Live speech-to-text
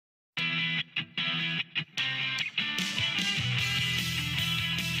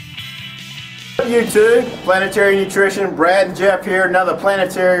YouTube, Planetary Nutrition, Brad and Jeff here, another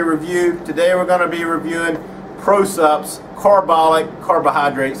Planetary review. Today we're going to be reviewing ProSupps Karbolic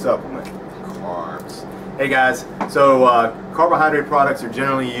carbohydrate supplement. Carbs. Hey guys, so carbohydrate products are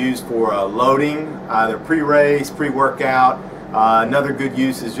generally used for loading, either pre-race, pre-workout. Another good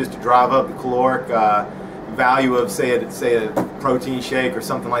use is just to drive up the caloric value of say a protein shake or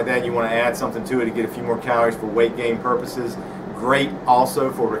something like that. You want to add something to it to get a few more calories for weight gain purposes. Great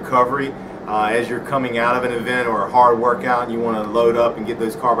also for recovery. As you're coming out of an event or a hard workout and you want to load up and get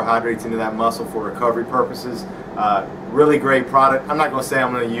those carbohydrates into that muscle for recovery purposes. Really great product. I'm not going to say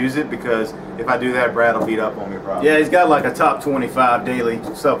I'm going to use it because if I do that, Brad will beat up on me probably. Yeah, he's got like a top 25 daily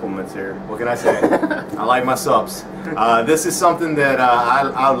supplements here. What can I say? I like my subs. This is something that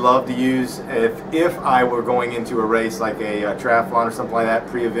I would love to use if I were going into a race like a triathlon or something like that,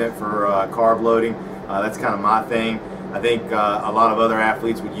 pre-event for carb loading. That's kind of my thing. I think a lot of other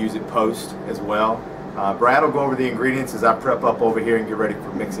athletes would use it post as well. Brad will go over the ingredients as I prep up over here and get ready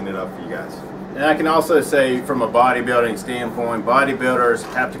for mixing it up for you guys. And I can also say from a bodybuilding standpoint, bodybuilders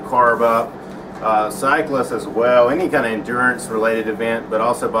have to carb up, cyclists as well, any kind of endurance related event, but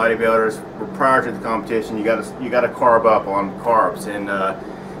also bodybuilders prior to the competition, you got to carb up on carbs, and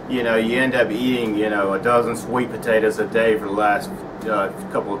you know, you end up eating, you know, a dozen sweet potatoes a day for the last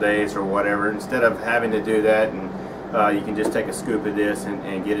couple of days or whatever, instead of having to do that. And you can just take a scoop of this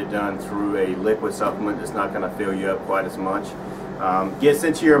and get it done through a liquid supplement that's not going to fill you up quite as much. Gets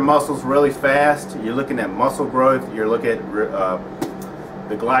into your muscles really fast. You're looking at muscle growth. You're looking at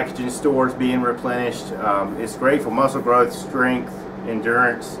the glycogen stores being replenished. It's great for muscle growth, strength,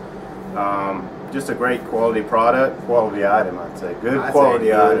 endurance. Just a great quality product, quality item, I'd say. Good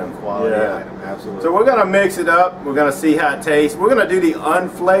quality item. Quality item, absolutely. So we're going to mix it up. We're going to see how it tastes. We're going to do the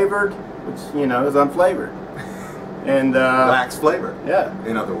unflavored, which, you know, is unflavored. And lacks flavor. Yeah.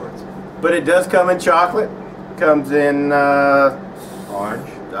 In other words. But it does come in chocolate. Comes in orange.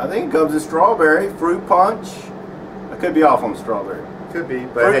 I think it comes in strawberry, fruit punch. I could be off on strawberry. Could be,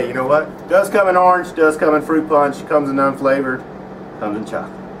 but hey, you know what? Does come in orange, does come in fruit punch, comes in unflavored, comes in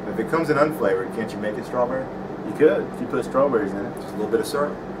chocolate. If it comes in unflavored, can't you make it strawberry? You could, if you put strawberries in it. Just a little bit of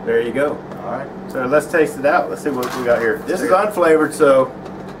syrup. There you go. Alright. So let's taste it out. Let's see what we got here. This is unflavored, so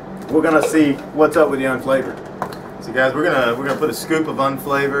we're gonna see what's up with the unflavored. So guys, we're gonna put a scoop of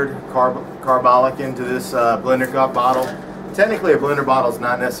unflavored carbolic into this blender cup bottle. Technically, a blender bottle is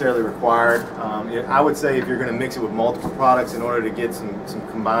not necessarily required. I would say if you're going to mix it with multiple products in order to get some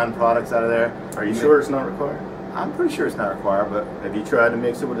combined products out of there. Are you sure it's not required? I'm pretty sure it's not required, but have you tried to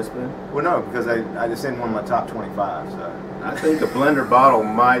mix it with a spoon? Well, no, because I just in one of my top 25. So I think a blender bottle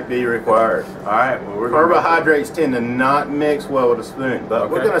might be required. All right. Well, carbohydrates tend to not mix well with a spoon, but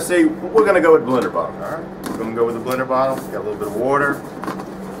we're going to see. We're going to go with blender bottle. All right. We're going to go with the blender bottle. Got a little bit of water.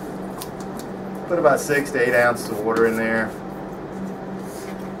 Put about 6 to 8 ounces of water in there.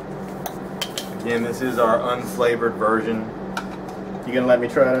 Again, this is our unflavored version. You gonna let me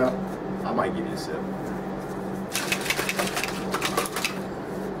try it out? I might give you a sip.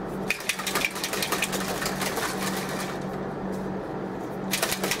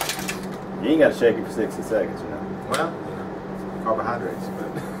 You ain't gotta shake it for 60 seconds, you know. Well, you know, carbohydrates, but.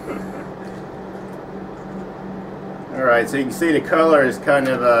 All right, so you can see the color is kind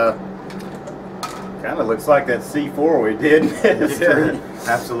of looks like that C4 we did. Yeah,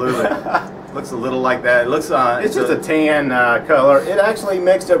 absolutely. Looks a little like that. It looks it's just a tan color. It actually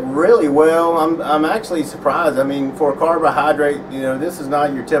mixed up really well. I'm actually surprised. I mean, for a carbohydrate, you know, this is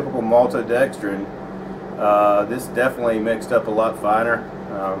not your typical maltodextrin. This definitely mixed up a lot finer.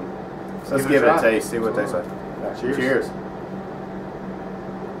 So let's give it a taste. See what it tastes like. Cheers. Cheers.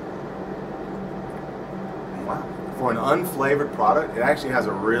 Wow. For an unflavored product, it actually has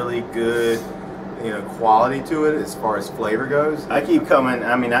a really good, you know, quality to it as far as flavor goes. I keep coming.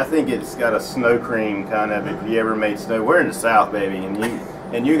 I mean, I think it's got a snow cream kind of. If you ever made snow, we're in the South, baby,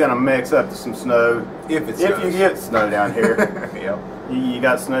 and you're gonna mix up to some snow. If you get snow down here, yep. You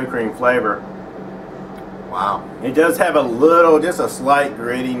got snow cream flavor. Wow. It does have a little, just a slight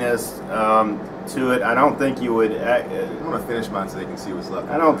grittiness to it. I don't think you would. I'm gonna finish mine so they can see what's left.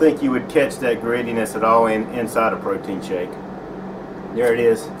 I don't think you would catch that grittiness at all inside a protein shake. There it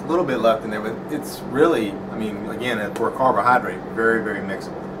is. A little bit left in there, but it's really, I mean, again, for a carbohydrate, very, very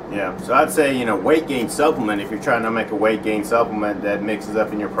mixable. Yeah, so I'd say, you know, weight gain supplement, if you're trying to make a weight gain supplement that mixes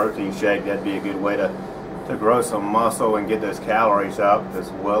up in your protein shake, that'd be a good way to grow some muscle and get those calories up, as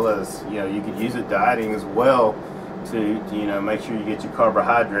well as, you know, you could use it dieting as well to you know, make sure you get your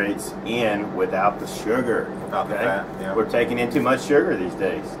carbohydrates in without the sugar. Without the fat, yeah. We're taking in too much sugar these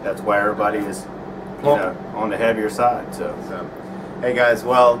days. That's why everybody is, you know, on the heavier side. So Hey guys,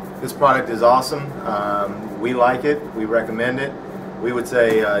 well, this product is awesome. We like it. We recommend it. We would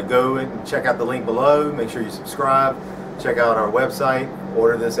say go and check out the link below. Make sure you subscribe. Check out our website.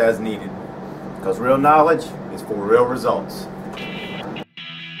 Order this as needed. Because real knowledge is for real results.